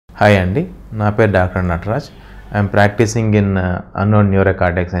Hi అండి, నా పేరు doctor Nataraj. I'm practising in unknown neuro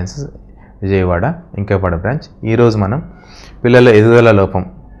cardiac sciences, Vijayawada, ఎనికేపడు branch. ఈరోజు మనం పిల్లల ఎదుగుదల లోపం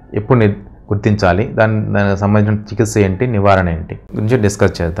ఎప్పుడు గుర్తించాలి, దానికి సంబంధించిన చికిత్స ఏంటి, నివారణ ఏంటి గురించి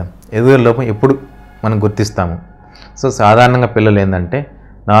డిస్కస్ చేద్దాం. ఎదుగుదల లోపం ఎప్పుడు మనం గుర్తిస్తాము? సో సాధారణంగా పిల్లలు ఏంటంటే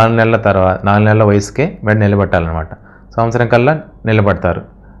 4 నెలల వయసుకే బెడ్ నిలబెట్టాలన్నమాట. సంవత్సరం కల్లా నిలబడతారు,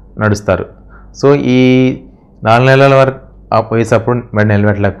 నడుస్తారు. సో ఈ 4 నెలల వరకు ఆ వయసు అప్పుడు బెడ్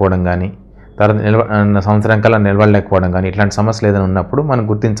నిలబెట్టలేకపోవడం కానీ, తర్వాత సంవత్సరం కల్లా నిలబడలేకపోవడం కానీ, ఇట్లాంటి సమస్యలు ఏదైనా ఉన్నప్పుడు మనం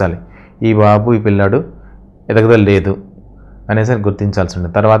గుర్తించాలి. ఈ పిల్లాడు ఎదగదల లేదు అనేసి గుర్తించాల్సి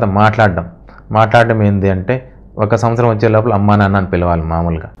ఉంటుంది. తర్వాత మాట్లాడడం ఏంటి అంటే 1 సంవత్సరం వచ్చే లోపల అమ్మా నాన్న అని పిలవాలి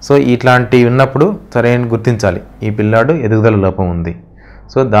మామూలుగా. సో ఇట్లాంటివి ఉన్నప్పుడు సరైన గుర్తించాలి, ఈ పిల్లాడు ఎదుగుదల లోపం ఉంది.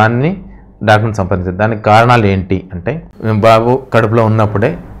 సో దాన్ని డాక్టర్ని సంప్రదించాలి. దానికి కారణాలు ఏంటి అంటే, బాబు కడుపులో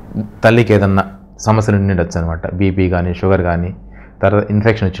ఉన్నప్పుడే తల్లికి ఏదన్నా సమస్యలు ఉండొచ్చు అనమాట. బీపీ కానీ, షుగర్ కానీ, తర్వాత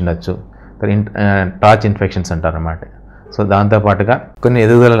ఇన్ఫెక్షన్ వచ్చి ఉండొచ్చు, టార్చ్ ఇన్ఫెక్షన్స్ అంటారన్నమాట. సో దాంతోపాటుగా కొన్ని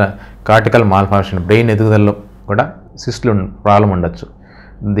ఎదుగుదల కార్టికల్ మాల్ఫార్మేషన్, బ్రెయిన్ ఎదుగుదలలో కూడా సిస్టులు ప్రాబ్లం ఉండొచ్చు.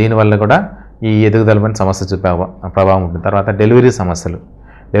 దీనివల్ల కూడా ఈ ఎదుగుదల పైన సమస్య చూపే ప్రభావం ఉంటుంది. తర్వాత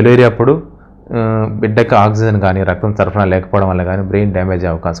డెలివరీ అప్పుడు బిడ్డకి ఆక్సిజన్ కానీ రక్తం సరఫరా లేకపోవడం వల్ల కానీ బ్రెయిన్ డ్యామేజ్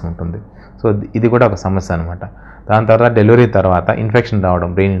అయ్యే అవకాశం ఉంటుంది. సో ఇది కూడా ఒక సమస్య అనమాట. దాని తర్వాత డెలివరీ తర్వాత ఇన్ఫెక్షన్ రావడం,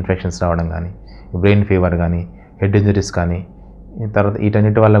 బ్రెయిన్ ఇన్ఫెక్షన్స్ రావడం కానీ, బ్రెయిన్ ఫీవర్ కానీ, హెడ్ ఇంజరీస్ కానీ, తర్వాత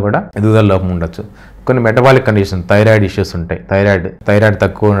వీటన్నిటి వల్ల కూడా ఎదుగుదల లోపం ఉండొచ్చు. కొన్ని మెటబాలిక్ కండిషన్, థైరాయిడ్ ఇష్యూస్ ఉంటాయి. థైరాయిడ్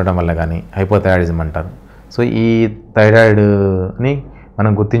తక్కువ ఉండడం వల్ల కానీ హైపోథైరాయిడిజం అంటారు. సో ఈ థైరాయిడ్ని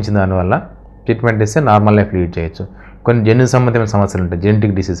మనం గుర్తించిన దానివల్ల ట్రీట్మెంట్ ఇస్తే నార్మల్ లైఫ్ లీడ్ చేయొచ్చు. కొన్ని జన్యు సంబంధమైన సమస్యలు ఉంటాయి,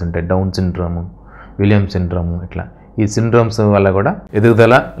 జెనెటిక్ డిసీజ్ ఉంటాయి, డౌన్ సిండ్రోము, విలియమ్స్ సిండ్రోము, ఇట్లా ఈ సిండ్రోమ్స్ వల్ల కూడా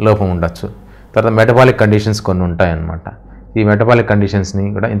ఎదుగుదల లోపం ఉండొచ్చు. తర్వాత మెటబాలిక్ కండిషన్స్ కొన్ని ఉంటాయన్నమాట. ఈ మెటబాలిక్ కండిషన్స్ని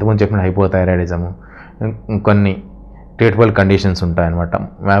కూడా ఇంతకుముందు చెప్పిన హైపోథైరాయిడిజము, కొన్ని ట్రీటబుల్ కండిషన్స్ ఉంటాయన్నమాట,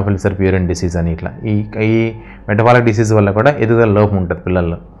 మ్యాఫిలిసర్ ప్యూరిన్ డిసీజ్ అని, ఇట్లా ఈ మెటబాలిక్ డిసీజ్ వల్ల కూడా ఎదుగుదల లోపం ఉంటుంది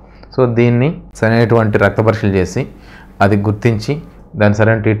పిల్లల్లో. సో దీన్ని సరైనటువంటి రక్త పరీక్షలు చేసి అది గుర్తించి దాని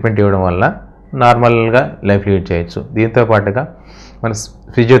సరైన ట్రీట్మెంట్ ఇవ్వడం వల్ల నార్మల్గా లైఫ్ లీడ్ చేయొచ్చు. దీంతో పాటుగా మన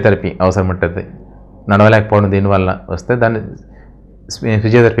ఫిజియోథెరపీ అవసరం ఉంటుంది. నడవలేకపోవడం దీనివల్ల వస్తే దాన్ని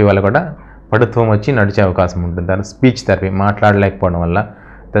ఫిజియోథెరపీ వల్ల కూడా పడుత్వం వచ్చి నడిచే అవకాశం ఉంటుంది. దాని స్పీచ్ థెరపీ, మాట్లాడలేకపోవడం వల్ల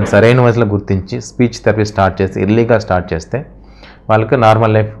దాన్ని సరైన వయసులో గుర్తించి స్పీచ్ థెరపీ ఎర్లీగా స్టార్ట్ చేస్తే వాళ్ళకి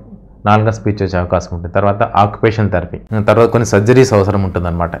నార్మల్గా స్పీచ్ వచ్చే అవకాశం ఉంటుంది. తర్వాత ఆక్యుపేషన్ థెరపీ, తర్వాత కొన్ని సర్జరీస్ అవసరం ఉంటుంది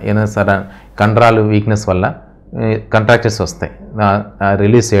అనమాట. ఏదైనా సరే కండరాలు వీక్నెస్ వల్ల కంట్రాక్చర్స్ వస్తాయి,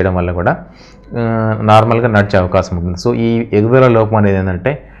 రిలీజ్ చేయడం వల్ల కూడా నార్మల్గా నడిచే అవకాశం ఉంటుంది. సో ఈ ఎగుదల లోపం అనేది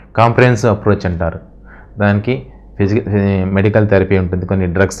ఏంటంటే కాంప్రహెన్సివ్ అప్రోచ్ అంటారు. దానికి మెడికల్ థెరపీ ఉంటుంది, కొన్ని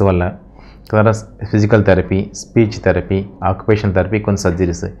డ్రగ్స్ వల్ల, తర్వాత physical therapy, speech therapy, occupation therapy, కొన్ని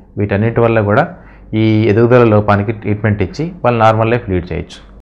సర్జరీస్, వీటన్నిటి వల్ల కూడా ఈ ఎదుగుదల లోపానికి ట్రీట్మెంట్ ఇచ్చి వాళ్ళు నార్మల్ లైఫ్ లీడ్ చేయొచ్చు.